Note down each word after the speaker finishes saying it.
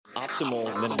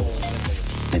optimal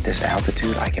minimalism. At this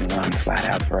altitude, I can run flat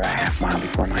out for a half mile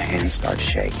before my hands start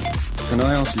shaking. Can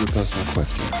I ask you a personal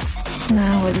question?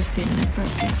 Now would seem an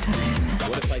appropriate time.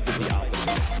 What if I did the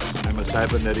opposite? I'm a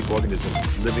cybernetic organism,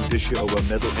 living tissue over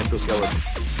metal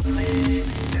endoskeleton. The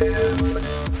Tim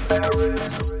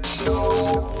Ferriss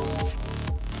Show.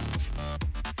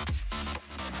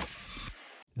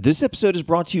 This episode is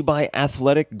brought to you by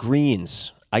Athletic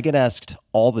Greens. I get asked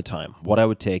all the time what I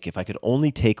would take if I could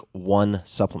only take one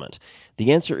supplement.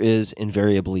 The answer is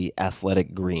invariably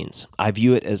Athletic Greens. I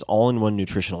view it as all-in-one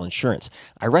nutritional insurance.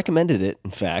 I recommended it,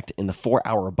 in fact, in the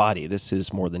 4-Hour Body. This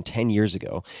is more than 10 years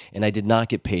ago, and I did not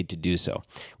get paid to do so.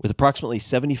 With approximately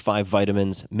 75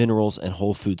 vitamins, minerals, and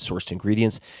whole food sourced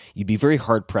ingredients, you'd be very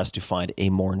hard-pressed to find a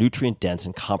more nutrient-dense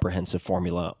and comprehensive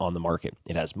formula on the market.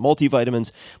 It has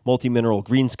multivitamins, multi-mineral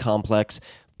greens complex,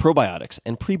 probiotics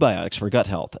and prebiotics for gut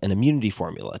health, an immunity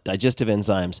formula, digestive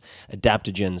enzymes,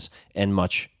 adaptogens, and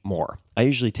much more. I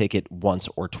usually take it once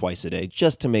or twice a day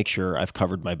just to make sure I've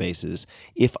covered my bases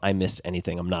if I missed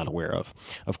anything I'm not aware of.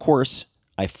 Of course,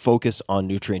 I focus on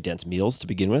nutrient-dense meals to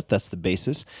begin with. That's the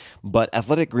basis. But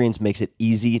Athletic Greens makes it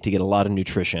easy to get a lot of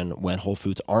nutrition when whole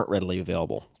foods aren't readily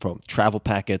available. From travel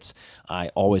packets, I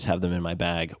always have them in my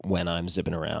bag when I'm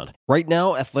zipping around. Right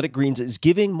now, Athletic Greens is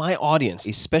giving my audience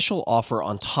a special offer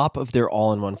on top of their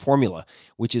all-in-one formula,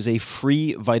 which is a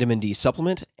free vitamin D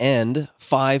supplement and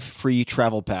 5 free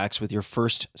travel packs with your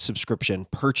first subscription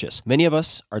purchase. Many of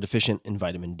us are deficient in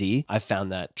vitamin D. I've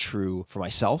found that true for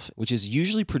myself, which is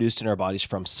usually produced in our bodies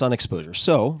from sun exposure.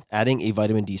 So, adding a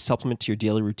vitamin D supplement to your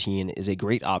daily routine is a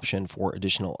great option for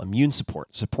additional immune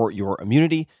support. Support your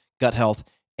immunity, gut health,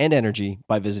 and energy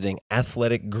by visiting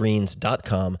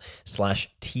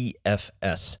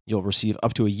athleticgreens.com/TFS. You'll receive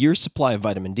up to a year's supply of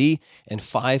vitamin D and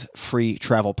 5 free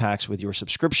travel packs with your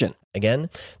subscription.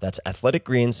 Again, that's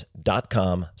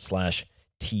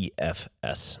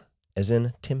athleticgreens.com/TFS, as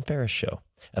in Tim Ferriss Show.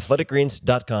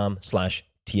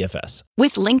 athleticgreens.com/TFS.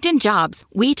 With LinkedIn Jobs,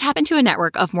 we tap into a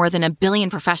network of more than 1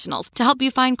 billion professionals to help you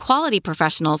find quality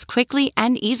professionals quickly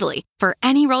and easily for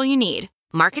any role you need.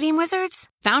 Marketing wizards?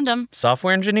 Found them.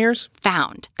 Software engineers?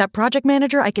 Found. That project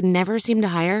manager I could never seem to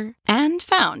hire? And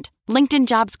found. LinkedIn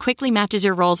Jobs quickly matches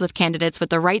your roles with candidates with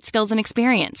the right skills and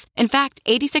experience. In fact,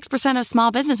 86% of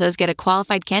small businesses get a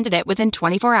qualified candidate within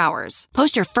 24 hours.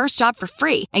 Post your first job for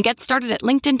free and get started at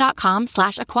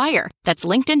linkedin.com/acquire. That's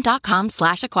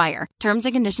linkedin.com/acquire. Terms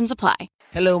and conditions apply.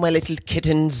 Hello, my little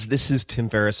kittens. This is Tim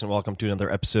Ferriss, and welcome to another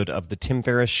episode of The Tim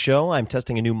Ferriss Show. I'm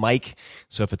testing a new mic,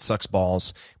 so if it sucks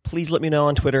balls, please let me know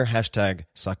on Twitter,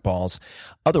 #suckballs.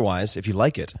 Otherwise, if you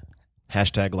like it,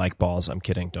 #likeballs. I'm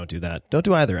kidding. Don't do that. Don't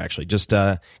do either, actually. Just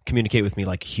communicate with me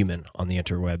like a human on the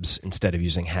interwebs instead of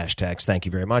using hashtags. Thank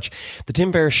you very much. The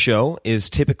Tim Ferriss Show is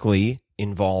typically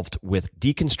involved with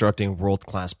deconstructing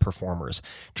world-class performers,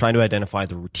 trying to identify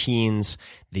the routines,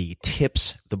 the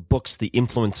tips, the books, the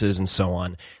influences, and so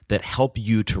on that help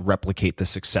you to replicate the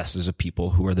successes of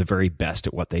people who are the very best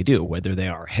at what they do, whether they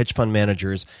are hedge fund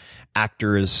managers,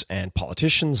 actors, and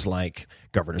politicians like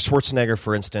Governor Schwarzenegger,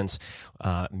 for instance,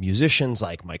 musicians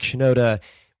like Mike Shinoda,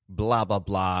 blah, blah,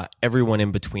 blah, everyone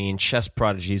in between, chess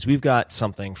prodigies. We've got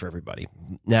something for everybody.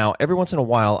 Now, every once in a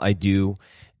while, I do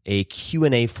a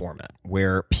Q&A format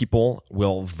where people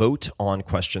will vote on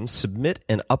questions, submit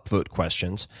and upvote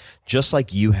questions, just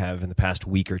like you have in the past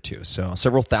week or two. So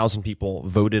several thousand people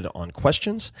voted on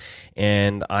questions,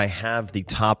 and I have the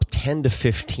top 10 to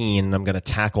 15, and I'm going to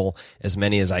tackle as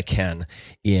many as I can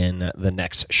in the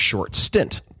next short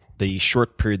stint, the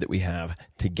short period that we have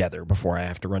together before I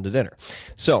have to run to dinner.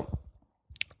 So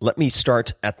let me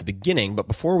start at the beginning, but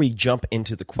before we jump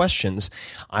into the questions,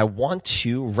 I want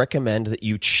to recommend that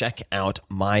you check out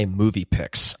my movie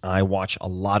picks. I watch a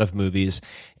lot of movies,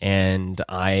 and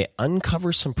I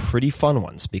uncover some pretty fun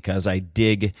ones because I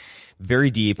dig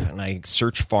very deep and I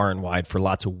search far and wide for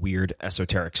lots of weird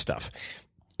esoteric stuff.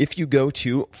 If you go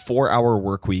to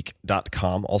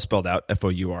 4hourworkweek.com, all spelled out,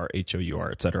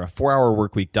 FOURHOUR, etc.,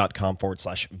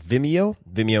 4hourworkweek.com/Vimeo.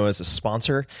 Vimeo is a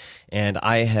sponsor, and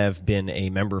I have been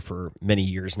a member for many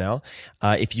years now.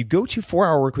 If you go to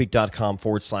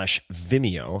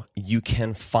 4hourworkweek.com/Vimeo, you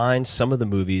can find some of the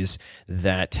movies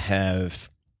that have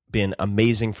been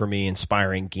amazing for me,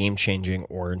 inspiring, game-changing,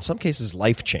 or in some cases,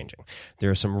 life-changing.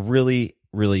 There are some really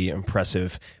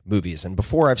impressive movies. And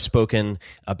before I've spoken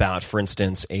about, for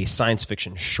instance, a science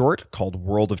fiction short called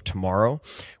World of Tomorrow,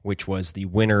 which was the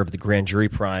winner of the Grand Jury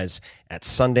Prize at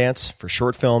Sundance for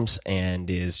short films and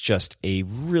is just a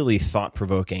really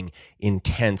thought-provoking,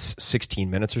 intense 16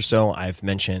 minutes or so. I've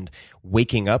mentioned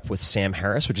Waking Up with Sam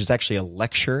Harris, which is actually a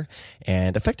lecture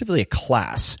and effectively a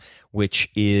class which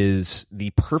is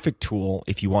the perfect tool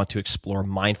if you want to explore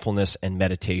mindfulness and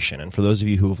meditation. And for those of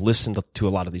you who have listened to a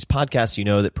lot of these podcasts, you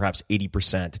know that perhaps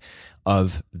 80%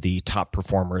 of the top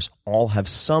performers all have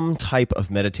some type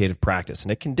of meditative practice,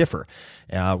 and it can differ,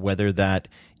 whether that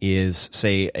is,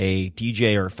 say, a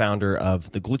DJ or founder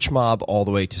of the Glitch Mob all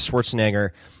the way to Schwarzenegger.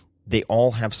 They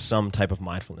all have some type of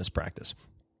mindfulness practice.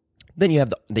 Then you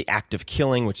have the Act of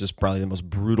Killing, which is probably the most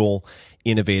brutal,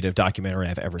 innovative documentary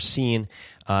I've ever seen,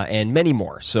 and many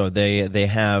more. So they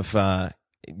have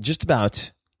just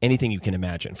about anything you can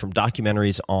imagine, from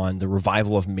documentaries on the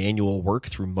revival of manual work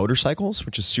through motorcycles,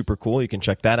 which is super cool. You can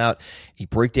check that out, a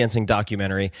breakdancing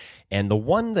documentary. And the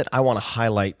one that I want to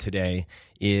highlight today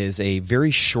is a very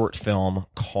short film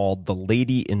called The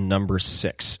Lady in Number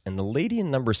 6. And The Lady in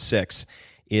Number 6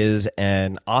 is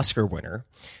an Oscar winner.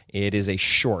 It is a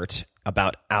short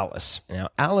about Alice. Now,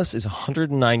 Alice is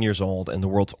 109 years old and the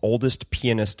world's oldest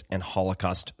pianist and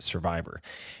Holocaust survivor.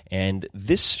 And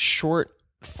this short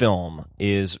film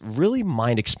is really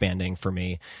mind-expanding for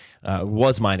me,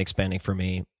 was mind-expanding for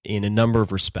me in a number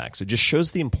of respects. It just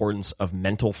shows the importance of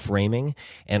mental framing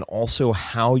and also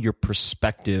how your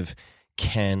perspective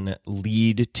can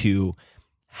lead to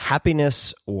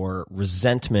happiness or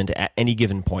resentment at any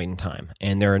given point in time.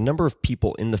 And there are a number of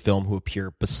people in the film who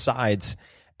appear besides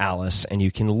Alice, and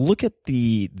you can look at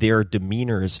their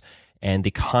demeanors and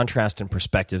the contrast and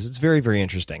perspectives. It's very, very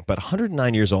interesting. But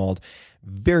 109 years old,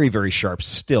 very, very sharp,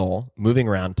 still moving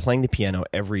around, playing the piano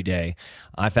every day.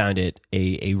 I found it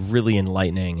a really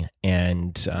enlightening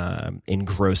and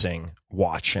engrossing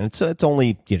watch. And it's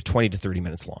only 20 to 30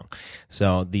 minutes long.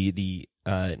 So the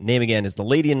name again is The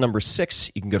Lady in Number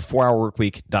 6. You can go to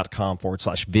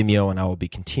 4hourworkweek.com/Vimeo, and I will be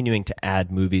continuing to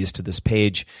add movies to this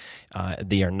page.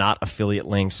 They are not affiliate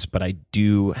links, but I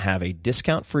do have a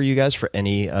discount for you guys for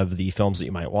any of the films that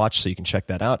you might watch, so you can check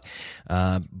that out.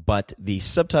 But the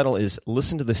subtitle is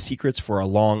Listen to the Secrets for a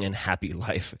Long and Happy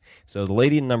Life. So The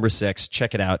Lady in Number 6,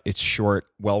 check it out. It's short,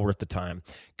 well worth the time.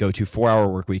 Go to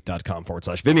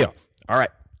 4hourworkweek.com/Vimeo. All right,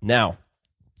 now,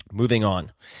 moving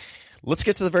on. Let's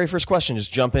get to the very first question.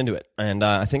 Just jump into it. And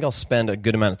I think I'll spend a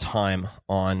good amount of time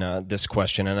on this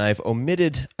question. And I've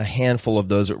omitted a handful of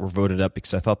those that were voted up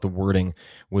because I thought the wording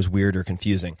was weird or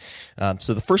confusing.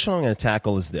 So the first one I'm going to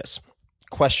tackle is this.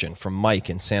 Question from Mike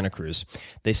in Santa Cruz.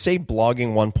 They say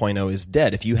blogging 1.0 is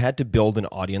dead. If you had to build an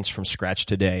audience from scratch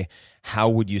today, how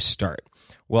would you start?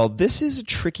 Well, this is a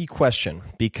tricky question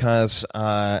because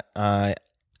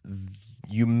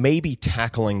you may be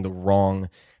tackling the wrong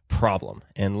problem.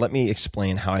 And let me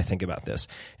explain how I think about this.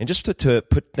 And just to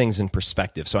put things in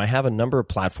perspective. So I have a number of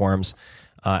platforms.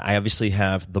 I obviously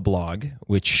have the blog,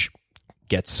 which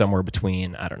gets somewhere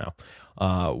between,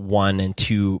 1 and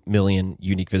 2 million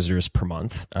unique visitors per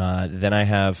month. Then I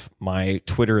have my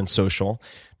Twitter and social.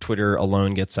 Twitter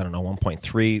alone gets,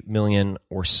 1.3 million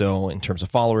or so in terms of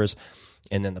followers.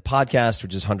 And then the podcast,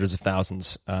 which is hundreds of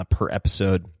thousands per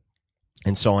episode,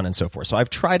 and so on and so forth. So I've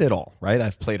tried it all, right?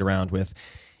 I've played around with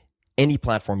any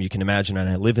platform you can imagine, and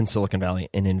I live in Silicon Valley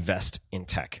and invest in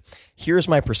tech. Here's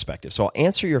my perspective. So I'll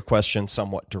answer your question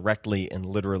somewhat directly and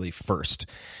literally first.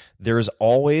 There is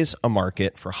always a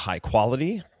market for high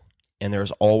quality, and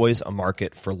there's always a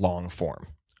market for long form.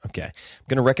 Okay, I'm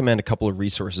going to recommend a couple of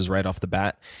resources right off the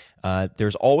bat.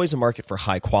 There's always a market for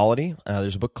high quality.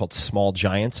 There's a book called Small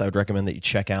Giants I would recommend that you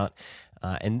check out.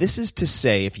 And this is to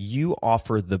say, if you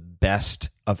offer the best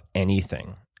of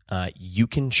anything, you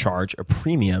can charge a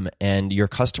premium, and your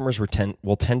customers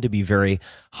will tend to be very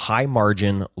high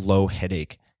margin, low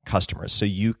headache customers. So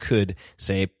you could,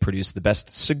 say, produce the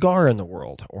best cigar in the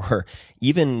world, or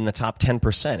even in the top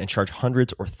 10%, and charge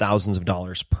hundreds or thousands of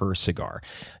dollars per cigar.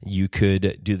 You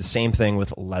could do the same thing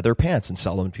with leather pants and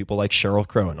sell them to people like Sheryl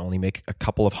Crow and only make a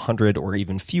couple of hundred or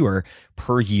even fewer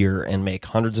per year and make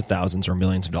hundreds of thousands or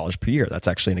millions of dollars per year. That's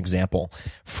actually an example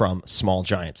from Small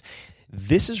Giants.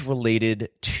 This is related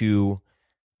to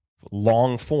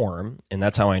long form, and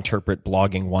that's how I interpret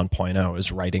blogging 1.0,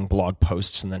 is writing blog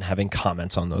posts and then having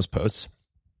comments on those posts.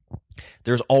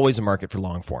 There's always a market for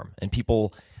long form, and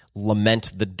people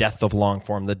lament the death of long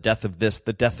form, the death of this,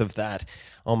 the death of that.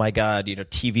 Oh my God,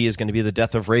 TV is going to be the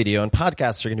death of radio, and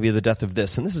podcasts are going to be the death of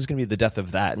this, and this is going to be the death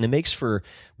of that. And it makes for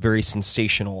very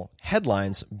sensational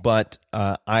headlines, but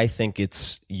I think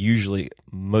it's usually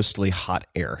mostly hot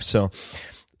air. So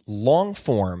long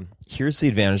form, here's the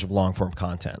advantage of long form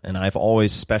content. And I've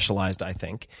always specialized, I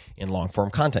think, in long form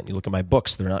content. You look at my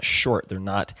books, they're not short. They're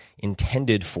not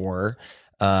intended for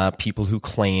people who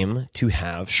claim to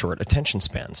have short attention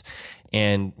spans.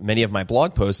 And many of my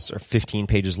blog posts are 15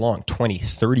 pages long, 20,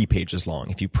 30 pages long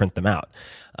if you print them out.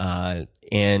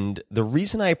 And the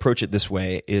reason I approach it this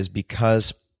way is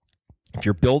because if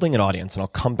you're building an audience, and I'll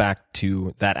come back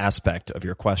to that aspect of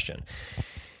your question,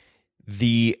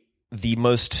 the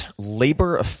most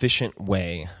labor efficient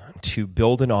way to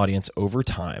build an audience over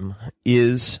time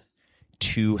is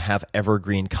to have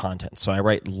evergreen content. So I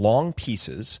write long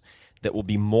pieces that will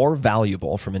be more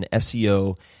valuable from an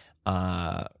SEO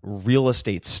real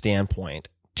estate standpoint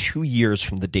 2 years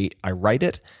from the date I write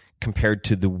it compared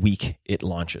to the week it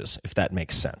launches, if that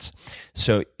makes sense.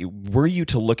 So were you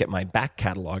to look at my back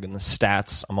catalog and the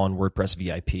stats, I'm on WordPress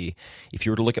VIP. If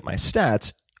you were to look at my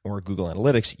stats or Google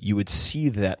Analytics, you would see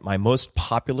that my most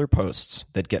popular posts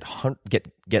that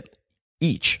get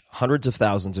each hundreds of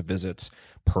thousands of visits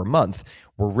per month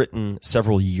were written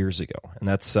several years ago. And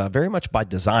that's very much by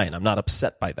design. I'm not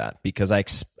upset by that because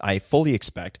I fully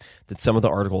expect that some of the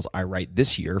articles I write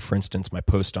this year, for instance, my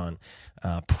post on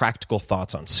practical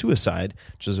thoughts on suicide,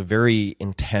 which is a very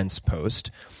intense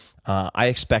post, I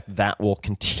expect that will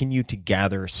continue to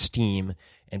gather steam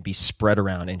and be spread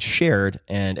around and shared.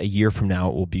 And a year from now,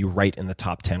 it will be right in the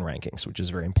top 10 rankings, which is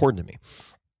very important to me.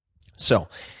 So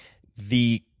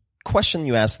the question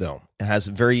you asked, though, has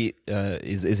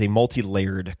is a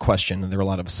multi-layered question, and there are a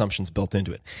lot of assumptions built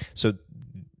into it. So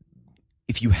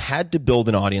if you had to build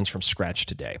an audience from scratch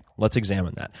today, let's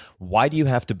examine that. Why do you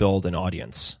have to build an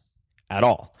audience at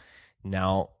all?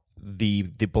 Now, the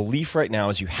belief right now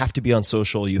is you have to be on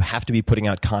social, you have to be putting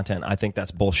out content. I think that's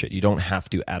bullshit. You don't have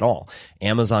to at all.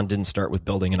 Amazon didn't start with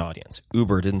building an audience.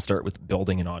 Uber didn't start with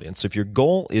building an audience. So if your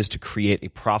goal is to create a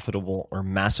profitable or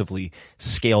massively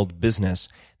scaled business,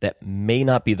 that may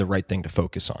not be the right thing to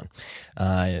focus on.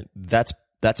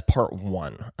 That's part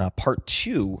one. Part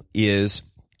two is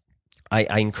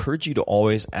I encourage you to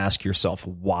always ask yourself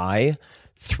why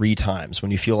 3 times when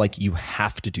you feel like you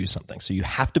have to do something. So you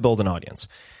have to build an audience.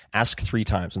 Ask 3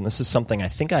 times. And this is something I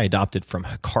think I adopted from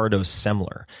Ricardo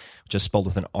Semler, which is spelled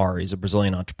with an R. He's a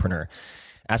Brazilian entrepreneur.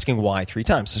 Asking why 3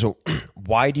 times. So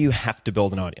why do you have to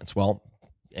build an audience? Well,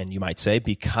 and you might say,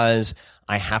 because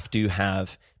I have to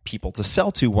have people to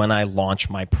sell to when I launch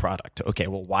my product. Okay,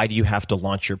 well, why do you have to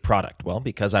launch your product? Well,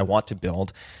 because I want to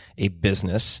build a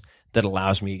business that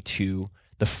allows me to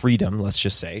the freedom, let's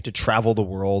just say, to travel the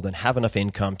world and have enough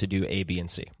income to do A, B, and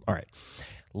C. All right.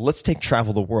 Let's take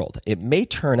travel the world. It may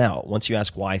turn out, once you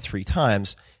ask why 3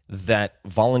 times, that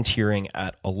volunteering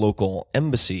at a local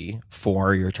embassy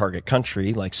for your target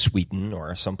country, like Sweden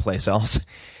or someplace else,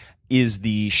 is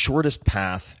the shortest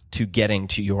path to getting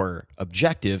to your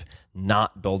objective,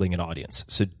 not building an audience.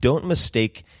 So don't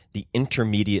mistake the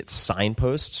intermediate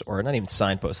signposts, or not even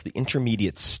signposts, the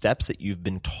intermediate steps that you've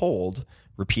been told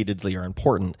repeatedly are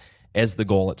important as the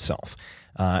goal itself.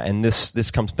 And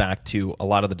this comes back to a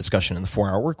lot of the discussion in the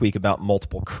 4-Hour Workweek about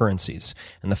multiple currencies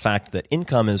and the fact that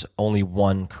income is only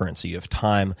one currency. You have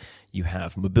time, you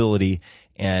have mobility,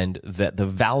 and that the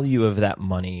value of that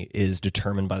money is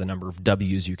determined by the number of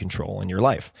W's you control in your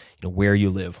life. You know, where you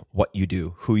live, what you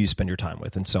do, who you spend your time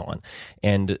with, and so on.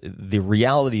 And the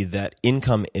reality that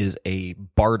income is a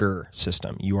barter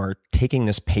system. You are taking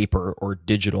this paper or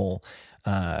digital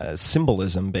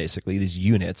symbolism, basically, these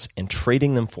units, and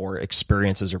trading them for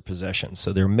experiences or possessions.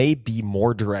 So there may be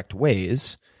more direct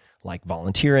ways, like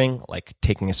volunteering, like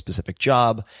taking a specific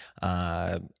job,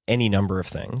 any number of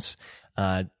things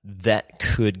that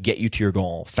could get you to your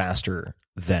goal faster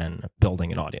than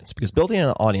building an audience. Because building an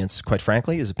audience, quite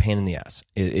frankly, is a pain in the ass.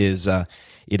 It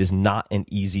is not an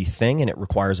easy thing, and it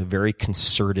requires a very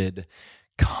concerted,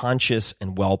 conscious,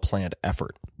 and well-planned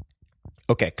effort.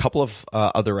 Okay, a couple of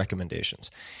other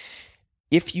recommendations.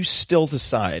 If you still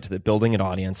decide that building an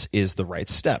audience is the right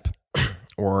step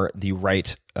or the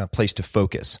right place to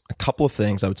focus, a couple of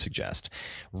things I would suggest.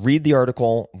 Read the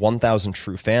article 1,000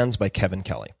 True Fans by Kevin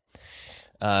Kelly.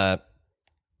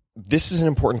 This is an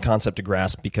important concept to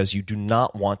grasp because you do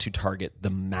not want to target the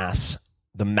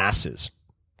masses.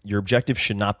 Your objective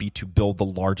should not be to build the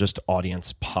largest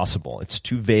audience possible. It's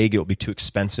too vague. It will be too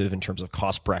expensive in terms of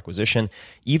cost per acquisition,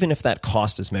 even if that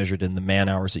cost is measured in the man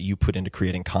hours that you put into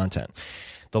creating content.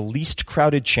 The least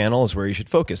crowded channel is where you should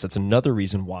focus. That's another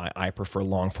reason why I prefer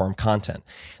long-form content.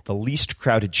 The least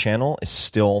crowded channel is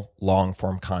still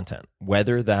long-form content,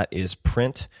 whether that is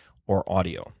print or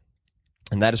audio.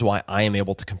 And that is why I am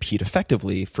able to compete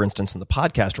effectively, for instance, in the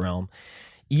podcast realm,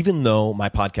 even though my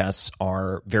podcasts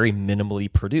are very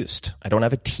minimally produced. I don't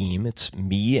have a team. It's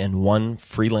me and one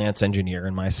freelance engineer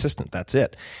and my assistant. That's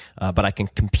it. But I can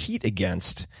compete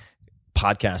against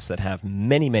podcasts that have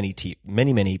many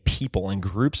people and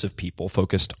groups of people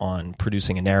focused on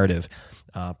producing a narrative,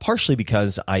 partially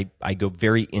because I go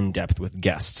very in-depth with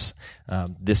guests.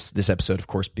 This episode, of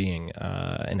course, being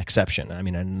an exception,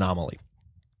 an anomaly.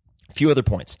 A few other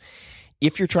points.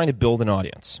 If you're trying to build an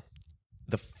audience,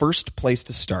 the first place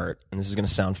to start, and this is going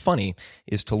to sound funny,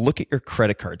 is to look at your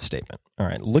credit card statement. All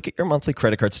right, look at your monthly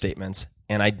credit card statements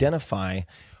and identify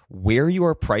where you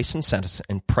are price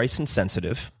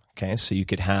insensitive. Okay, so you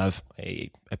could have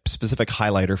a specific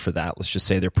highlighter for that. Let's just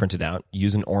say they're printed out.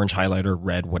 Use an orange highlighter,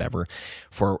 red, whatever,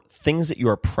 for things that you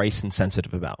are price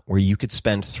insensitive about, where you could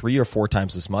spend 3 or 4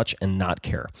 times as much and not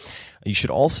care. You should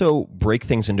also break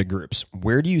things into groups.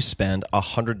 Where do you spend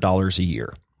 $100 a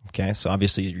year? Okay, so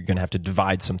obviously you're going to have to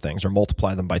divide some things or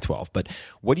multiply them by 12. But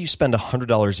what do you spend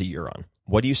 $100 a year on?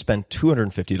 What do you spend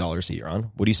 $250 a year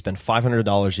on? What do you spend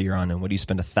 $500 a year on? And what do you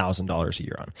spend $1,000 a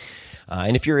year on?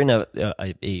 And if you're in a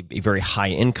very high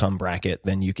income bracket,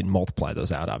 then you can multiply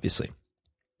those out, obviously.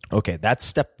 Okay, that's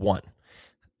step one.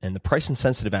 And the price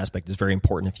insensitive aspect is very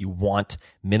important if you want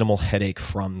minimal headache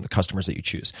from the customers that you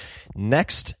choose.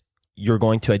 Next, you're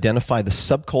going to identify the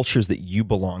subcultures that you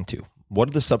belong to. What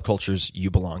are the subcultures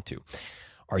you belong to?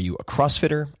 Are you a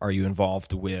CrossFitter? Are you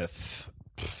involved with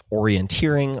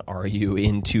orienteering? Are you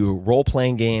into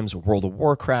role-playing games, World of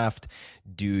Warcraft?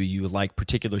 Do you like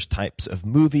particular types of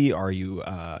movie? Are you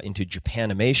into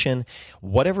Japanimation?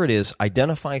 Whatever it is,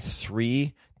 identify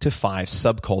 3 to 5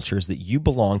 subcultures that you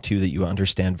belong to that you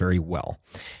understand very well.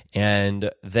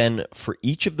 And then for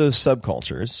each of those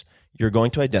subcultures, you're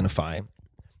going to identify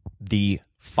the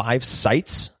 5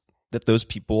 sites that those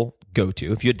people go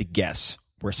to. If you had to guess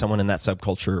where someone in that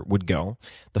subculture would go,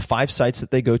 the 5 sites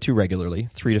that they go to regularly,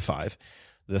 3 to 5,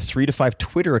 the 3 to 5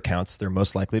 Twitter accounts they're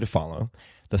most likely to follow,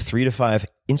 the 3 to 5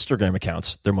 Instagram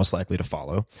accounts they're most likely to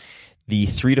follow, the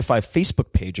 3 to 5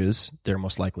 Facebook pages they're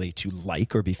most likely to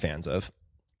like or be fans of,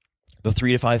 the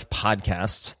 3 to 5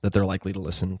 podcasts that they're likely to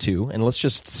listen to, and let's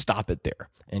just stop it there.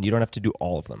 And you don't have to do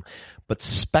all of them, but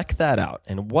spec that out.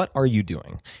 And what are you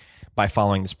doing by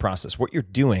following this process? What you're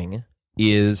doing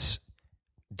is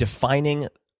defining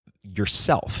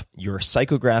yourself, your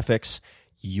psychographics,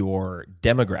 your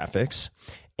demographics,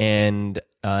 and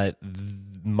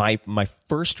my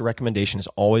first recommendation is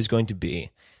always going to be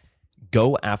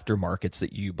go after markets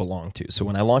that you belong to. So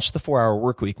when I launched the 4-Hour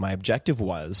Workweek, my objective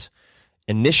was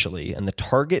initially, and the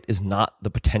target is not the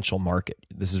potential market.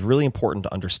 This is really important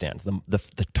to understand.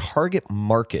 The target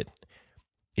market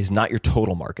is not your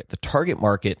total market. The target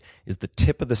market is the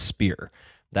tip of the spear.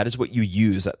 That is what you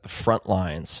use at the front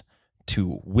lines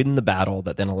to win the battle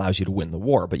that then allows you to win the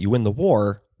war. But you win the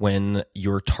war when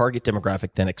your target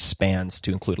demographic then expands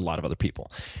to include a lot of other people.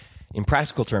 In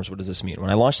practical terms, what does this mean? When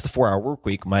I launched the 4-Hour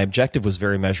Workweek, my objective was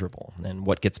very measurable. And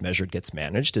what gets measured gets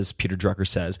managed, as Peter Drucker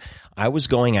says. I was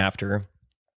going after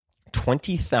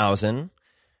 20,000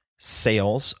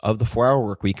 sales of the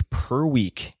 4-Hour Workweek per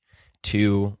week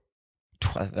to,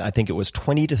 I think it was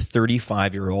 20 to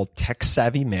 35-year-old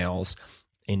tech-savvy males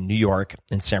in New York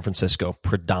and San Francisco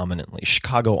predominantly,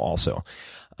 Chicago also.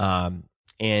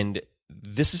 And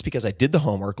this is because I did the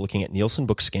homework looking at Nielsen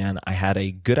BookScan. I had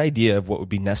a good idea of what would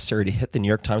be necessary to hit the New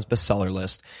York Times bestseller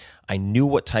list. I knew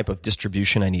what type of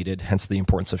distribution I needed, hence the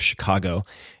importance of Chicago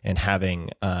and having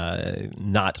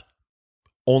not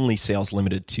only sales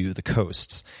limited to the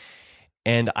coasts.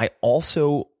 And I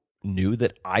also knew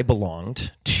that I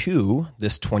belonged to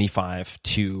this 25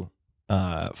 to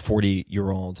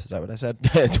 40-year-old, is that what I said?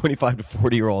 25 to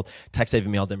 40-year-old tech-savvy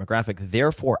male demographic.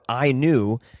 Therefore, I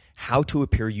knew how to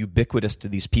appear ubiquitous to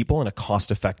these people in a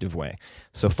cost-effective way.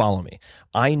 So follow me.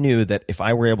 I knew that if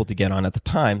I were able to get on at the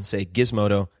time, say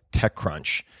Gizmodo,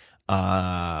 TechCrunch,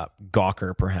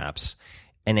 Gawker perhaps,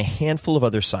 and a handful of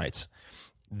other sites,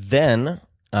 then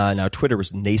now Twitter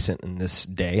was nascent in this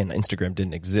day and Instagram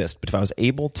didn't exist, but if I was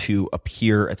able to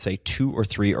appear at say 2 or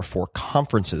 3 or 4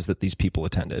 conferences that these people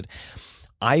attended,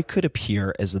 I could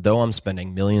appear as though I'm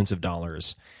spending millions of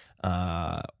dollars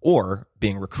or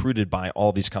being recruited by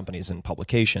all these companies and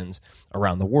publications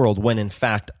around the world, when in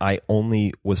fact I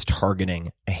only was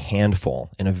targeting a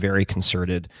handful in a very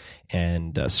concerted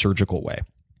and surgical way.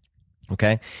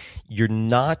 Okay? You're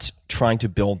not trying to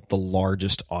build the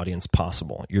largest audience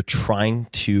possible. You're trying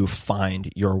to find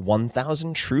your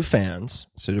 1,000 true fans.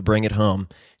 So to bring it home,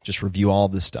 just review all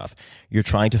this stuff. You're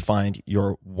trying to find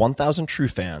your 1,000 true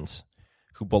fans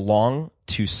who belong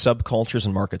to subcultures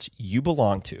and markets you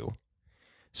belong to,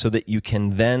 so that you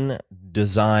can then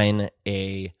design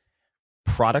a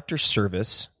product or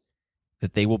service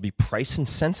that they will be price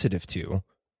insensitive to,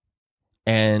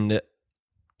 and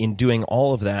in doing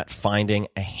all of that, finding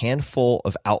a handful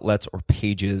of outlets or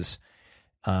pages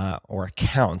or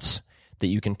accounts that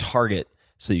you can target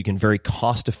so that you can very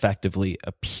cost effectively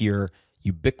appear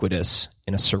ubiquitous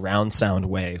in a surround sound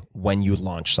way when you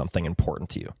launch something important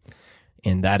to you.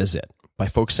 And that is it. By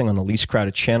focusing on the least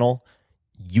crowded channel,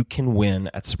 you can win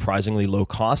at surprisingly low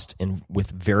cost and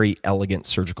with very elegant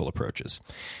surgical approaches.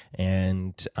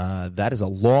 And that is a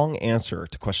long answer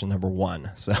to question number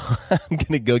 1. So I'm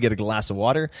going to go get a glass of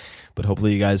water, but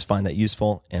hopefully you guys find that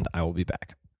useful, and I will be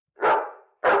back.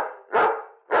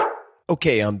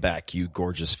 Okay, I'm back, you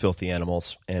gorgeous, filthy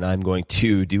animals, and I'm going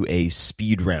to do a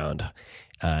speed round,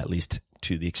 at least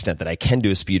to the extent that I can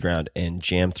do a speed round and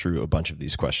jam through a bunch of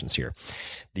these questions here.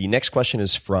 The next question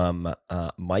is from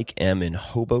Mike M. in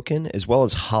Hoboken, as well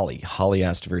as Holly. Holly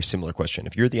asked a very similar question.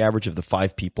 If you're the average of the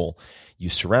 5 people you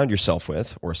surround yourself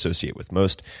with or associate with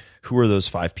most, who are those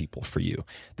 5 people for you?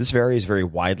 This varies very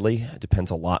widely. It depends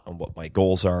a lot on what my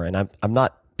goals are, and I'm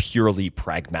not purely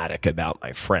pragmatic about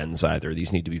my friends either.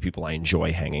 These need to be people I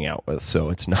enjoy hanging out with.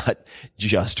 So it's not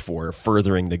just for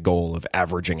furthering the goal of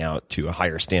averaging out to a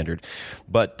higher standard.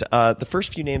 But the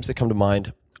first few names that come to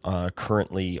mind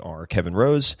currently are Kevin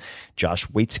Rose, Josh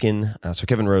Waitzkin. So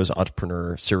Kevin Rose,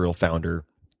 entrepreneur, serial founder,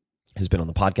 has been on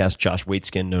the podcast. Josh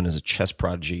Waitzkin, known as a chess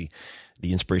prodigy,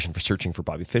 the inspiration for searching for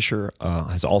Bobby Fischer,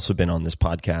 has also been on this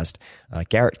podcast.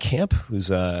 Garrett Camp,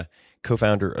 who's a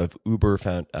co-founder of Uber,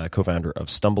 co-founder of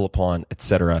StumbleUpon,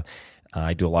 etc.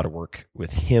 I do a lot of work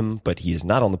with him, but he is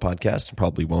not on the podcast and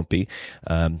probably won't be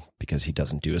because he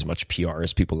doesn't do as much PR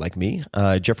as people like me.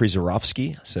 Jeffrey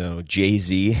Zarofsky, so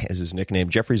Jay-Z is his nickname.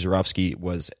 Jeffrey Zarofsky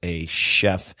was a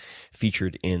chef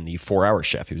featured in the 4-Hour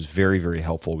Chef. He was very, very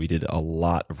helpful. We did a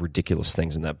lot of ridiculous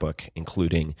things in that book,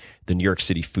 including the New York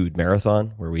City Food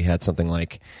Marathon, where we had something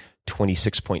like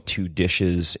 26.2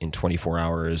 dishes in 24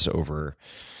 hours over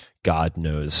God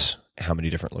knows how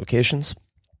many different locations.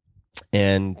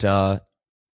 And I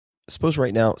suppose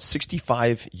right now,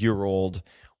 65-year-old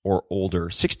or older,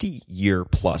 60-year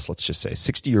plus, let's just say,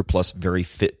 60-year plus very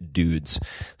fit dudes.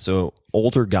 So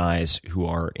older guys who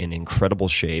are in incredible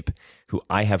shape, who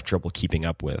I have trouble keeping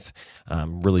up with,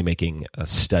 really making a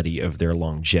study of their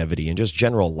longevity and just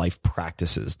general life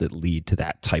practices that lead to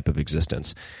that type of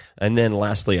existence. And then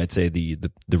lastly, I'd say the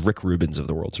Rick Rubins of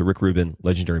the world. So Rick Rubin,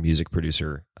 legendary music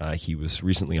producer, he was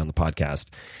recently on the podcast.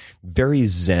 Very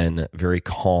zen, very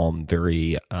calm,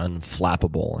 very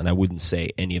unflappable, and I wouldn't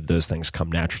say any of those things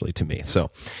come naturally to me.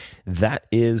 So that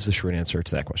is the short answer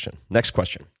to that question. Next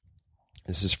question.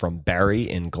 This is from Barry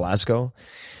in Glasgow.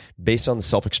 Based on the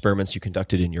self-experiments you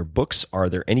conducted in your books, are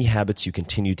there any habits you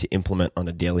continue to implement on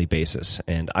a daily basis?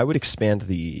 And I would expand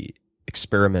the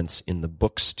experiments in the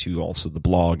books to also the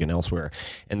blog and elsewhere.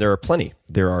 And there are plenty.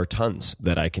 There are tons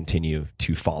that I continue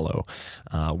to follow,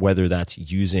 whether that's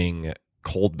using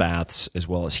cold baths as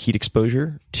well as heat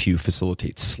exposure to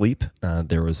facilitate sleep.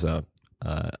 There was a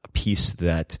piece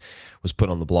that was put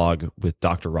on the blog with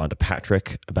Dr. Rhonda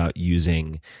Patrick about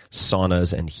using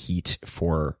saunas and heat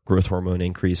for growth hormone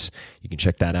increase. You can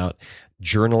check that out.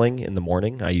 Journaling in the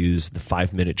morning. I use the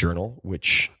 5-minute journal,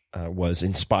 which was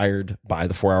inspired by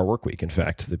the 4-Hour Workweek. In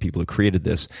fact, the people who created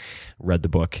this read the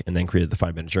book and then created the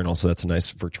 5-minute journal. So that's a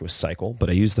nice virtuous cycle. But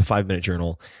I use the 5-minute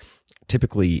journal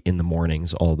typically in the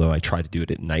mornings, although I try to do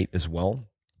it at night as well,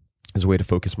 as a way to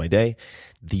focus my day.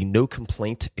 The no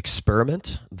complaint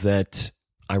experiment that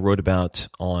I wrote about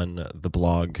on the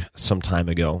blog some time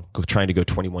ago, trying to go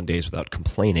 21 days without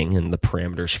complaining, and the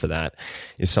parameters for that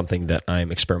is something that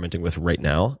I'm experimenting with right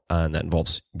now, and that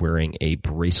involves wearing a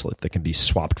bracelet that can be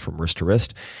swapped from wrist to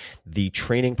wrist. The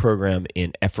training program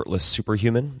in Effortless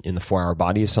Superhuman in the 4-Hour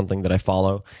Body is something that I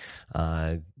follow,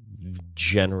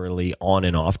 generally on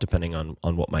and off, depending on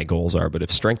what my goals are. But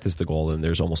if strength is the goal, then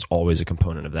there's almost always a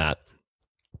component of that.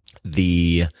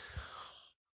 The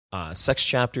sex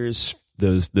chapters,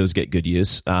 those get good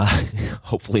use,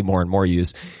 hopefully more and more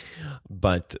use,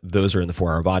 but those are in the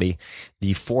 4-Hour Body.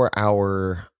 The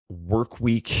 4-Hour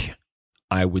Workweek,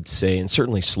 I would say, and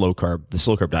certainly the slow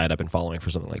carb diet I've been following for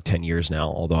something like 10 years now,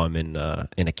 although I'm in a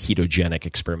ketogenic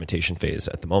experimentation phase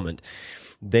at the moment.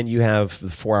 Then you have the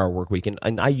 4-Hour Workweek,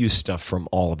 and I use stuff from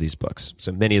all of these books.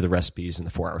 So many of the recipes in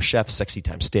the 4-Hour Chef, Sexy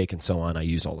Time Steak, and so on, I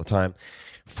use all the time.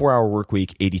 4-Hour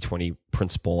Workweek, 80-20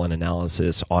 principle and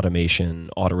analysis,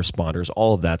 automation, autoresponders,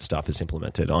 all of that stuff is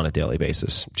implemented on a daily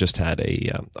basis. Just had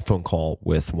a phone call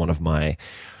with one of my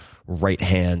right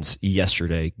hands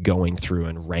yesterday going through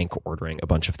and rank ordering a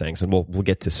bunch of things, and we'll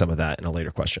get to some of that in a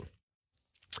later question.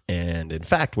 And in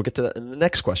fact, we'll get to that in the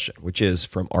next question, which is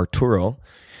from Arturo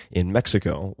in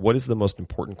Mexico, what is the most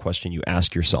important question you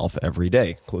ask yourself every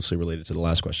day? Closely related to the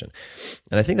last question.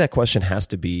 And I think that question has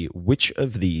to be, which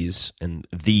of these, and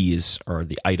these are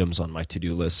the items on my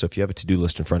to-do list. So if you have a to-do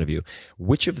list in front of you,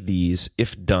 which of these,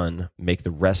 if done, make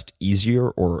the rest easier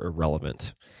or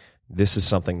irrelevant? This is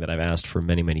something that I've asked for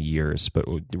many, many years, but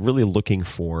really looking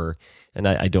for, and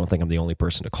I don't think I'm the only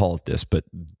person to call it this, but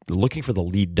looking for the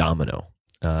lead domino.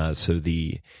 So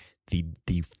the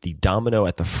domino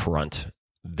at the front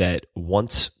that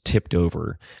once tipped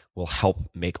over will help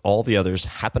make all the others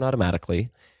happen automatically,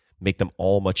 make them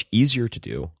all much easier to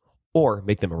do, or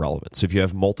make them irrelevant. So if you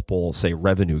have multiple, say,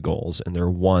 revenue goals, and they're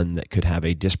one that could have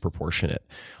a disproportionate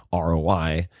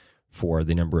ROI for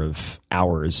the number of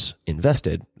hours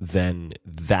invested, then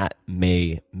that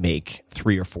may make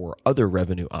 3 or 4 other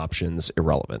revenue options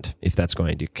irrelevant if that's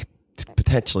going to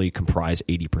potentially comprise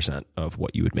 80% of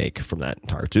what you would make from that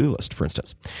entire to-do list, for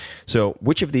instance. So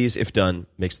which of these, if done,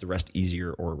 makes the rest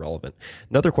easier or irrelevant?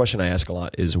 Another question I ask a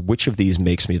lot is, which of these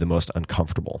makes me the most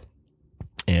uncomfortable?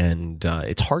 And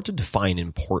it's hard to define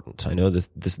important. I know this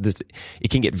it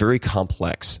can get very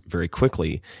complex very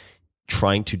quickly,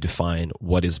 trying to define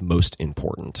what is most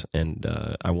important. And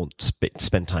I won't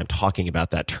spend time talking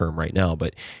about that term right now,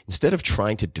 but instead of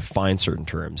trying to define certain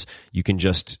terms, you can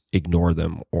just ignore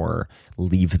them or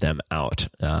leave them out.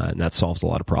 And that solves a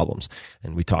lot of problems.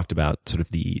 And we talked about sort of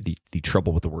the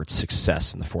trouble with the word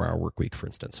success in the 4-Hour Workweek, for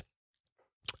instance.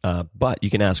 But you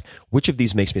can ask, which of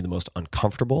these makes me the most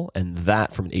uncomfortable? And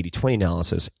that, from an 80-20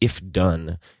 analysis, if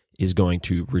done, is going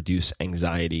to reduce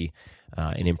anxiety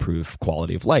and improve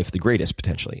quality of life the greatest,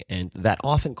 potentially. And that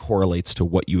often correlates to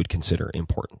what you would consider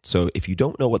important. So if you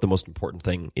don't know what the most important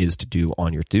thing is to do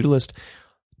on your to-do list,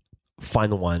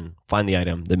 find the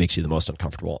item that makes you the most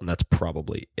uncomfortable, and that's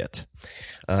probably it.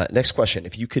 Next question.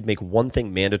 If you could make one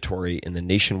thing mandatory in the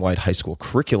nationwide high school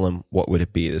curriculum, what would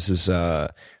it be? This is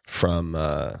also from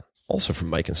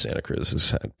Mike in Santa Cruz,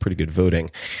 who's had pretty good voting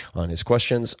on his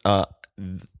questions.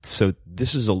 So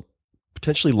this is a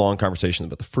potentially long conversation,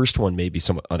 but the first one may be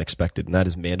somewhat unexpected, and that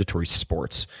is mandatory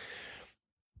sports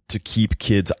to keep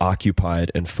kids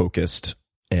occupied and focused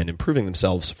and improving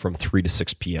themselves from 3 to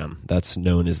 6 p.m. That's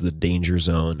known as the danger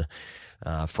zone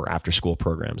for after-school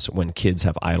programs. When kids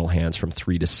have idle hands from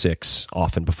 3 to 6,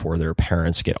 often before their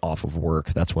parents get off of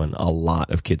work, that's when a lot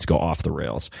of kids go off the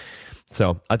rails.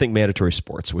 So I think mandatory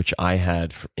sports, which I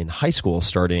had in high school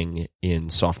starting in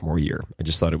sophomore year, I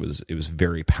just thought it was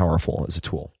very powerful as a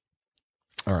tool.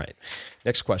 All right,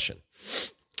 next question.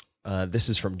 This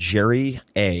is from Jerry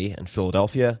A. in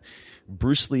Philadelphia.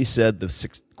 Bruce Lee said,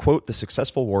 quote, "The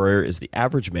successful warrior is the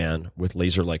average man with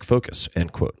laser-like focus,"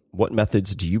 end quote. What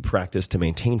methods do you practice to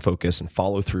maintain focus and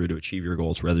follow through to achieve your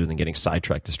goals rather than getting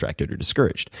sidetracked, distracted, or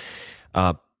discouraged?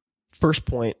 First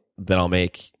point that I'll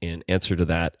make in answer to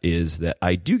that is that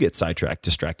I do get sidetracked,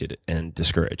 distracted, and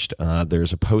discouraged.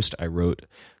 There's a post I wrote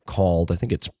called, I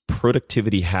think it's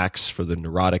Productivity Hacks for the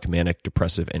Neurotic, Manic,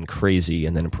 Depressive, and Crazy,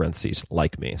 and then in parentheses,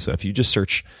 like me. So if you just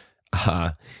search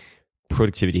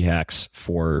productivity hacks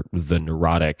for the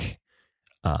neurotic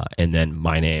and then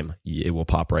my name, it will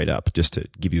pop right up just to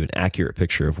give you an accurate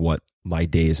picture of what my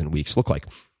days and weeks look like.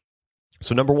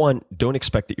 So number one, don't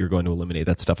expect that you're going to eliminate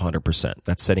that stuff 100%.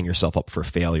 That's setting yourself up for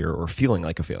failure or feeling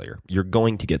like a failure. You're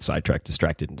going to get sidetracked,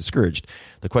 distracted, and discouraged.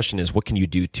 The question is, what can you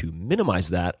do to minimize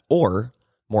that? Or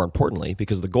more importantly,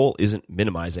 because the goal isn't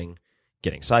minimizing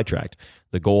getting sidetracked,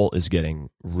 the goal is getting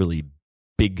really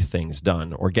big things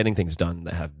done or getting things done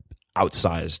that have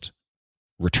outsized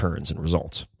returns and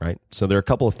results, right? So there are a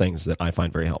couple of things that I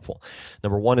find very helpful.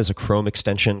 Number one is a Chrome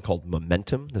extension called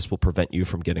Momentum. This will prevent you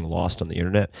from getting lost on the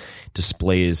internet. It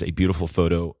displays a beautiful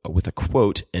photo with a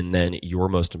quote and then your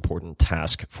most important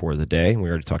task for the day. We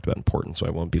already talked about important, so I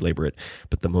won't belabor it.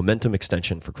 But the Momentum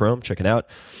extension for Chrome, check it out.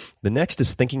 The next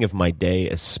is thinking of my day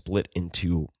as split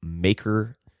into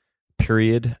maker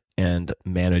period and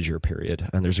manager period.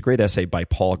 And there's a great essay by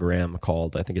Paul Graham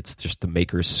called, I think it's just the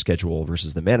maker's schedule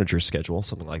versus the manager's schedule,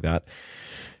 something like that.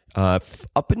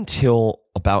 Up until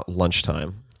about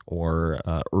lunchtime or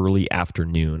early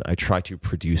afternoon, I try to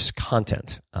produce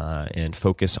content and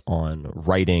focus on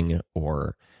writing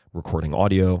or recording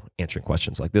audio, answering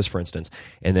questions like this, for instance.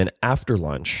 And then after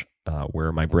lunch,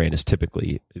 where my brain is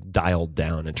typically dialed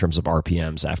down in terms of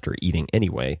RPMs after eating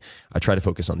anyway, I try to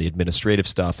focus on the administrative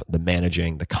stuff, the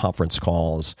managing, the conference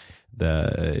calls,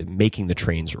 the making the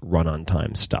trains run on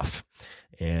time stuff.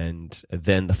 And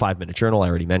then the 5-minute journal I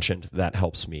already mentioned, that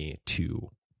helps me to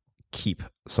keep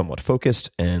somewhat focused,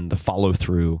 and the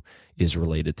follow-through is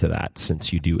related to that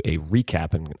since you do a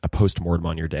recap and a post-mortem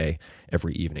on your day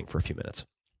every evening for a few minutes.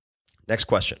 Next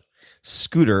question.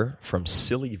 Scooter from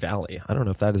Silly Valley. I don't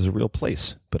know if that is a real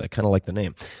place, but I kind of like the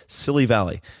name. Silly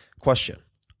Valley. Question.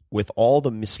 With all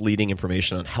the misleading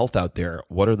information on health out there,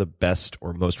 what are the best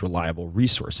or most reliable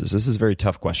resources? This is a very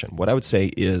tough question. What I would say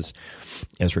is,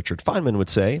 as Richard Feynman would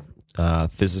say,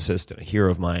 physicist and a hero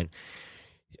of mine,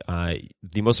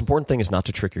 the most important thing is not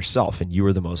to trick yourself, and you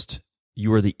are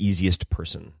the easiest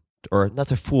person, or not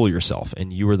to fool yourself,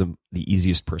 and you are the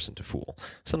easiest person to fool.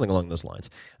 Something along those lines.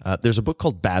 There's a book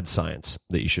called Bad Science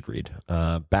that you should read.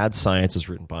 Bad Science is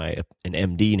written by an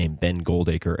MD named Ben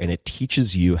Goldacre, and it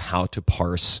teaches you how to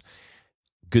parse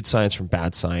good science from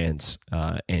bad science,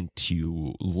 and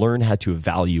to learn how to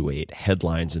evaluate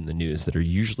headlines in the news that are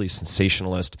usually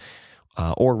sensationalist,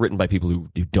 or written by people who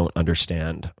don't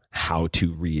understand how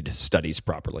to read studies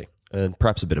properly. And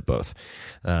perhaps a bit of both.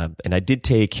 And I did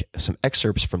take some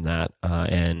excerpts from that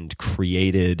and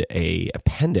created a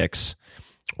appendix,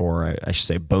 or I should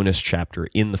say bonus chapter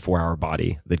in the 4-Hour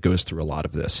Body that goes through a lot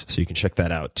of this. So you can check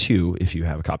that out too if you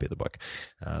have a copy of the book.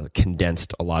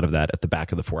 Condensed a lot of that at the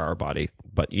back of the 4-Hour Body.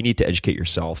 But you need to educate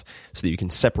yourself so that you can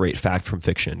separate fact from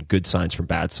fiction, good science from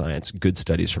bad science, good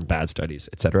studies from bad studies,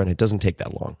 etc. And it doesn't take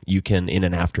that long. You can, in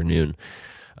an afternoon,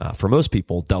 for most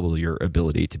people, double your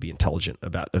ability to be intelligent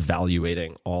about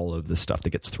evaluating all of the stuff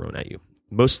that gets thrown at you.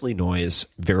 Mostly noise,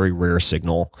 very rare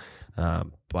signal,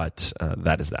 but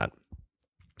that is that.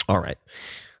 All right,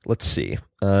 let's see.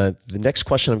 The next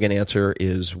question I'm going to answer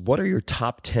is, what are your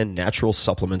top 10 natural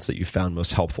supplements that you found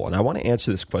most helpful? And I want to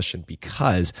answer this question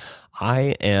because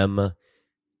I am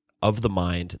of the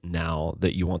mind now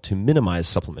that you want to minimize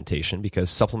supplementation,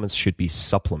 because supplements should be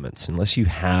supplements. Unless you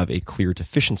have a clear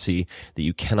deficiency that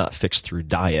you cannot fix through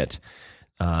diet,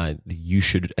 you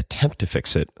should attempt to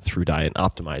fix it through diet and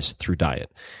optimize through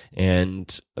diet.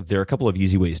 And there are a couple of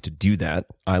easy ways to do that.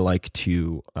 I like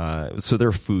to, so there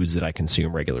are foods that I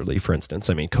consume regularly. For instance,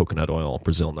 coconut oil,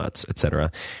 Brazil nuts,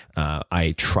 etc.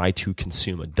 I try to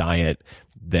consume a diet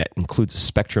that includes a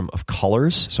spectrum of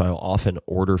colors. So I'll often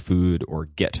order food or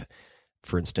get,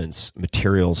 for instance,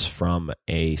 materials from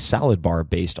a salad bar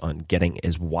based on getting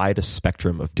as wide a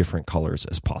spectrum of different colors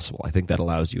as possible. I think that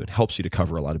allows you and helps you to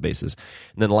cover a lot of bases.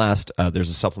 And then last, there's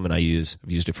a supplement I use.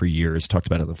 I've used it for years, talked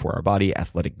about it in the 4-Hour Body,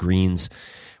 Athletic Greens,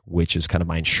 which is kind of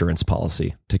my insurance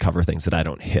policy to cover things that I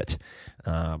don't hit.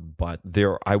 But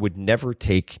I would never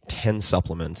take 10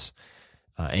 supplements.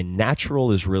 And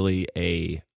natural is really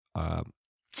a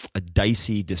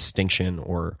dicey distinction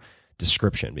or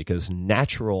description, because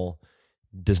natural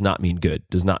does not mean good,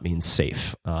 does not mean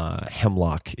safe.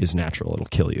 Hemlock is natural, it'll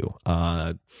kill you.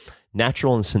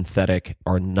 Natural and synthetic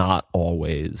are not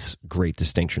always great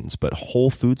distinctions, but whole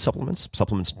food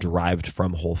supplements derived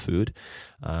from whole food,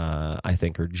 I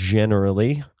think are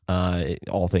generally,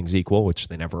 all things equal, which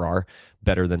they never are,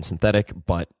 better than synthetic.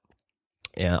 But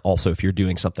also, if you're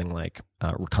doing something like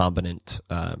recombinant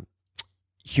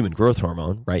human growth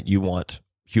hormone, right? You want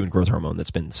human growth hormone that's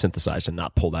been synthesized and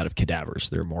not pulled out of cadavers.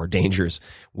 There are more dangers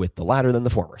with the latter than the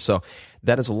former. So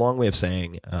that is a long way of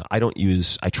saying I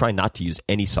try not to use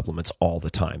any supplements all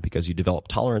the time, because you develop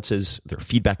tolerances. There are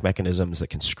feedback mechanisms that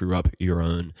can screw up your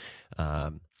own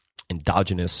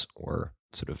endogenous or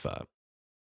sort of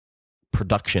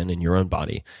production in your own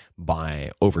body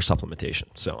by over-supplementation.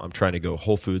 So I'm trying to go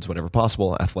whole foods whenever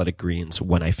possible, Athletic Greens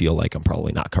when I feel like I'm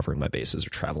probably not covering my bases or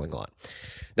traveling a lot.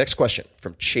 Next question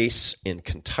from Chase in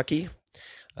Kentucky.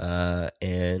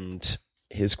 And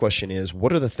his question is,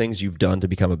 what are the things you've done to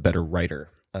become a better writer?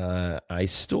 I'm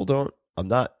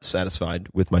not satisfied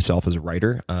with myself as a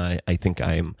writer. I think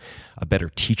I'm a better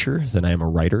teacher than I am a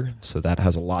writer. So that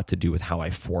has a lot to do with how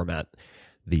I format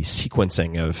the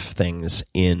sequencing of things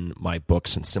in my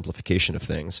books and simplification of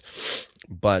things.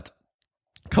 But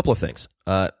a couple of things.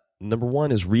 Number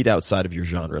one is read outside of your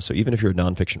genre. So even if you're a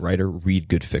nonfiction writer, read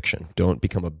good fiction. Don't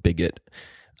become a bigot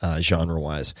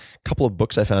genre-wise. A couple of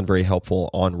books I found very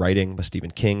helpful: On Writing by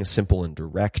Stephen King, Simple and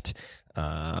Direct.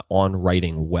 On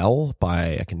Writing Well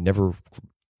by, I can never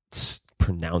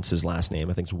pronounce his last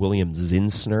name, I think it's William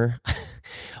Zinsner.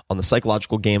 On the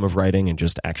psychological game of writing and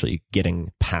just actually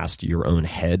getting past your own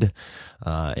head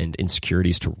and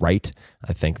insecurities to write.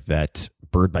 I think that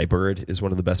Bird by Bird is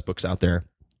one of the best books out there.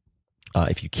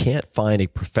 If you can't find a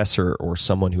professor or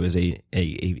someone who is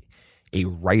a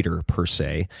writer per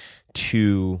se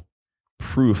to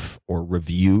proof or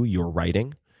review your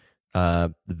writing,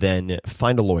 then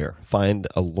find a lawyer. Find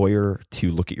a lawyer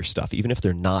to look at your stuff. Even if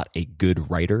they're not a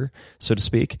good writer, so to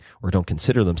speak, or don't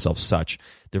consider themselves such,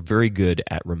 they're very good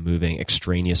at removing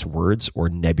extraneous words or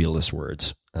nebulous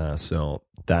words. So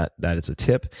that is a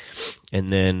tip. And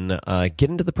then get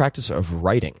into the practice of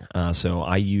writing. So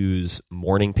I use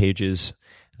morning pages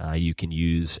You can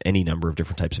use any number of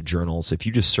different types of journals. If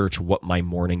you just search what my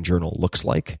morning journal looks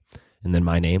like, and then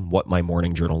my name, what my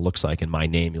morning journal looks like, and my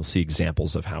name, you'll see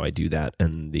examples of how I do that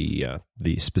and the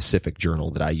specific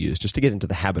journal that I use, just to get into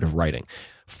the habit of writing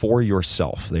for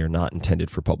yourself. They are not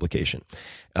intended for publication.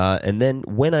 And then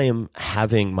when I am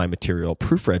having my material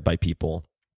proofread by people,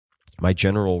 my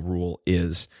general rule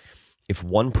is if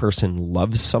one person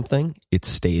loves something, it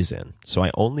stays in. So I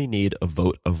only need a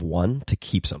vote of one to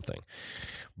keep something.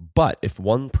 But if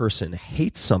one person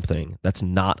hates something, that's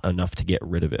not enough to get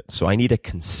rid of it. So I need a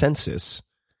consensus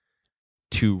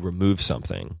to remove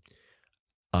something.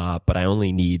 But I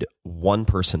only need one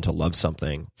person to love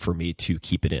something for me to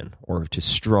keep it in, or to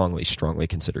strongly, strongly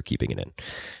consider keeping it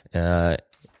in.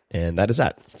 And that is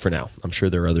that for now. I'm sure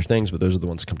there are other things, but those are the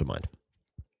ones that come to mind.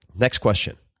 Next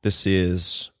question. This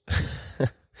is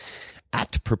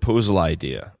at Proposal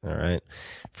Idea, all right,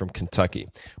 from Kentucky.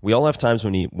 We all have times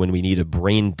when we need a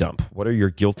brain dump. What are your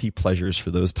guilty pleasures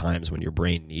for those times when your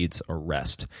brain needs a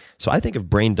rest? So I think of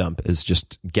brain dump as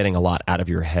just getting a lot out of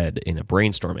your head in a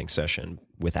brainstorming session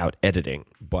without editing.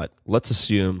 But let's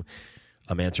assume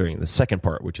I'm answering the second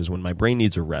part, which is when my brain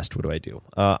needs a rest, what do I do?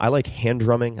 I like hand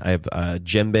drumming. I have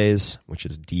djembes, which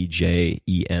is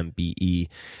D-J-E-M-B-E.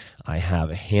 I have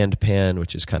a handpan,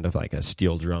 which is kind of like a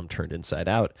steel drum turned inside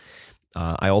out.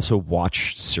 I also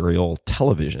watch serial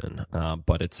television,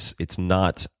 but it's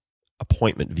not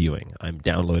appointment viewing. I'm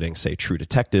downloading, say, True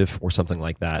Detective or something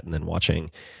like that, and then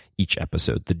watching each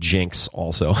episode. The Jinx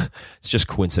also. It's just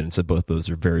coincidence that both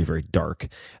those are very, very dark.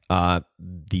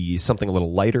 The something a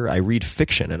little lighter, I read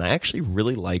fiction, and I actually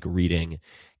really like reading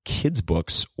kids'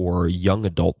 books or young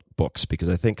adult books, because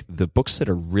I think the books that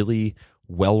are really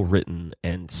well-written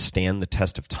and stand the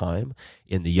test of time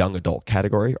in the young adult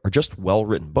category are just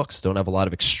well-written books. Don't have a lot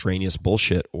of extraneous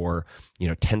bullshit or,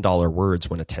 $10 words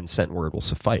when a 10-cent word will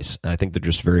suffice. And I think they're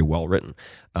just very well-written.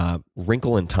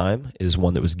 Wrinkle in Time is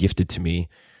one that was gifted to me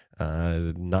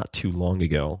not too long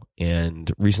ago,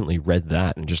 and recently read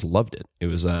that and just loved it. It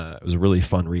was a really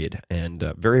fun read, and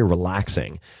very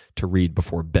relaxing to read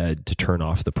before bed to turn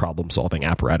off the problem-solving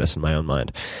apparatus in my own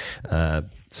mind.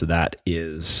 So that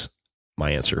is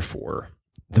my answer for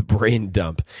the brain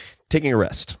dump. Taking a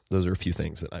rest. Those are a few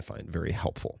things that I find very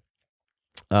helpful.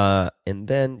 And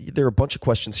then there are a bunch of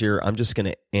questions here. I'm just going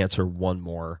to answer one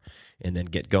more and then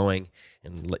get going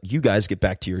and let you guys get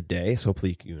back to your day. So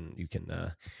hopefully you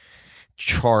can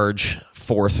charge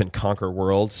forth and conquer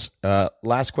worlds.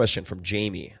 Last question from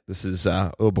Jamie. This is,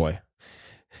 oh boy,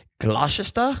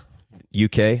 Gloucester,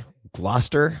 UK,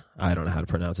 Gloucester. I don't know how to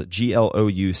pronounce it.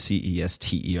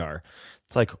 Gloucester.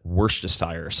 It's like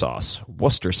Worcestershire sauce,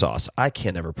 Worcester sauce. I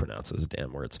can't ever pronounce those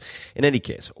damn words. In any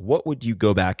case, what would you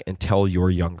go back and tell your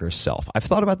younger self? I've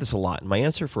thought about this a lot, and my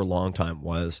answer for a long time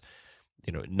was,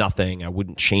 nothing. I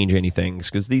wouldn't change anything,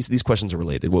 because these questions are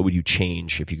related. What would you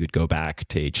change if you could go back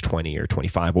to age 20 or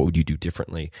 25? What would you do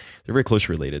differently? They're very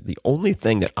closely related. The only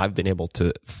thing that I've been able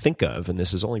to think of, and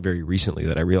this is only very recently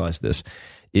that I realized this,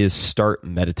 is start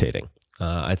meditating.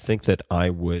 I think that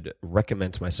I would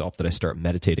recommend to myself that I start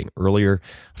meditating earlier.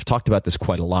 I've talked about this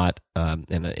quite a lot,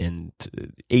 and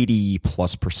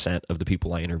 80+% of the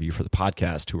people I interview for the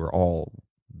podcast, who are all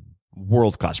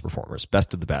world-class performers,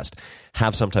 best of the best,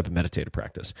 have some type of meditative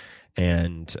practice.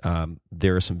 And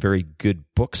there are some very good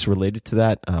books related to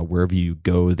that. Wherever you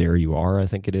go, there you are, I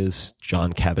think it is.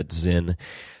 Jon Kabat-Zinn.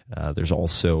 There's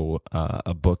also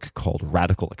a book called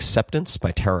Radical Acceptance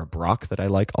by Tara Brach that I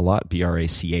like a lot,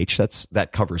 B-R-A-C-H.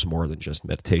 That covers more than just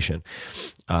meditation.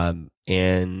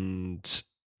 And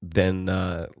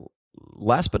then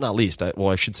last but not least,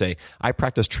 I should say, I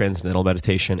practice transcendental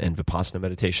meditation and Vipassana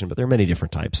meditation, but there are many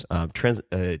different types.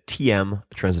 TM,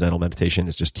 Transcendental Meditation,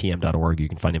 is just tm.org. You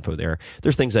can find info there.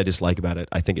 There's things I dislike about it.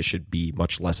 I think it should be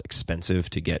much less expensive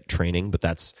to get training, but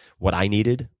that's what I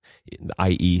needed,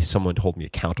 i.e. someone to hold me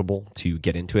accountable to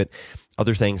get into it.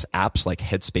 Other things, apps like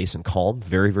Headspace and Calm,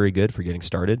 very, very good for getting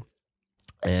started.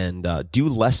 And do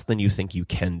less than you think you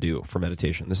can do for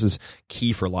meditation. This is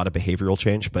key for a lot of behavioral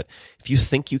change, but if you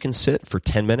think you can sit for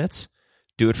 10 minutes,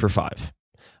 do it for 5.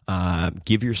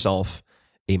 Give yourself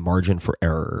a margin for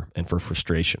error and for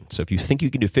frustration. So if you think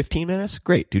you can do 15 minutes,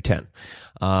 great, do 10.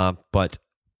 But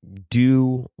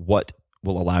do what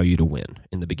will allow you to win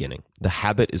in the beginning. The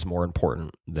habit is more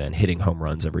important than hitting home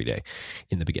runs every day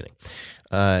in the beginning.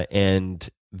 And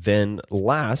then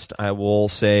last, I will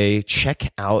say,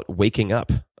 check out Waking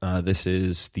Up. This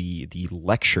is the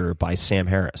lecture by Sam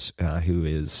Harris, who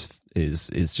is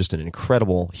just an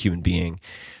incredible human being,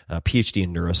 PhD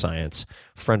in neuroscience,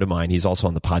 friend of mine. He's also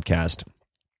on the podcast.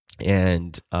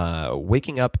 And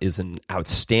Waking Up is an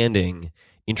outstanding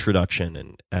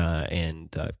introduction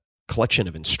and collection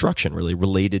of instruction really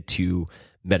related to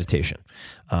meditation.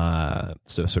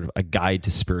 So sort of a guide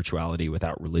to spirituality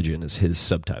without religion is his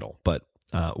subtitle. But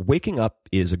Waking Up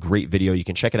is a great video. You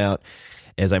can check it out,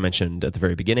 as I mentioned at the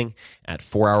very beginning, at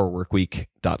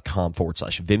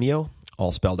 4hourworkweek.com/Vimeo,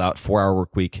 all spelled out,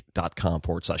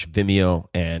 4hourworkweek.com/Vimeo.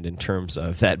 And in terms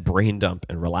of that brain dump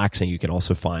and relaxing, you can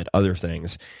also find other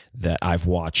things that I've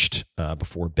watched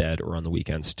before bed or on the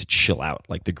weekends to chill out,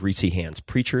 like the Greasy Hands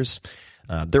Preachers.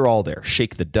 They're all there.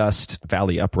 Shake the Dust,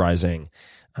 Valley Uprising,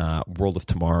 World of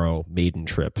Tomorrow, Maiden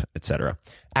Trip, etc.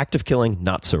 Active Killing,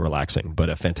 not so relaxing, but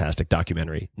a fantastic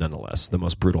documentary nonetheless. The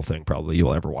most brutal thing probably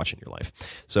you'll ever watch in your life.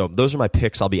 So those are my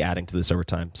picks. I'll be adding to this over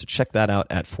time. So check that out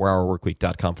at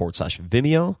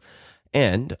 4hourworkweek.com/Vimeo.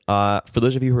 And for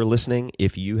those of you who are listening,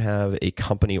 if you have a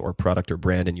company or product or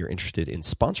brand and you're interested in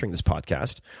sponsoring this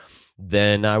podcast,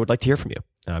 then I would like to hear from you.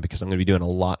 Because I'm going to be doing a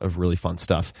lot of really fun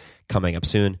stuff coming up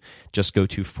soon. Just go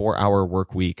to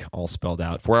 4hourworkweek, all spelled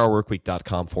out,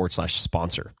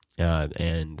 4hourworkweek.com/sponsor.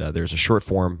 And there's a short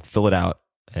form, fill it out,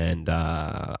 and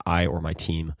I or my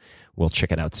team will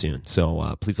check it out soon.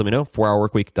 So please let me know,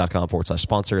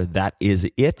 4hourworkweek.com/sponsor. That is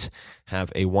it.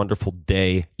 Have a wonderful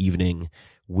day, evening,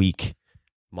 week,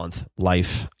 month,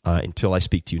 life. Until I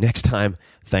speak to you next time,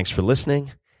 thanks for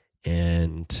listening,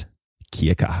 and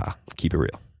kia kaha. Keep it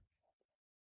real.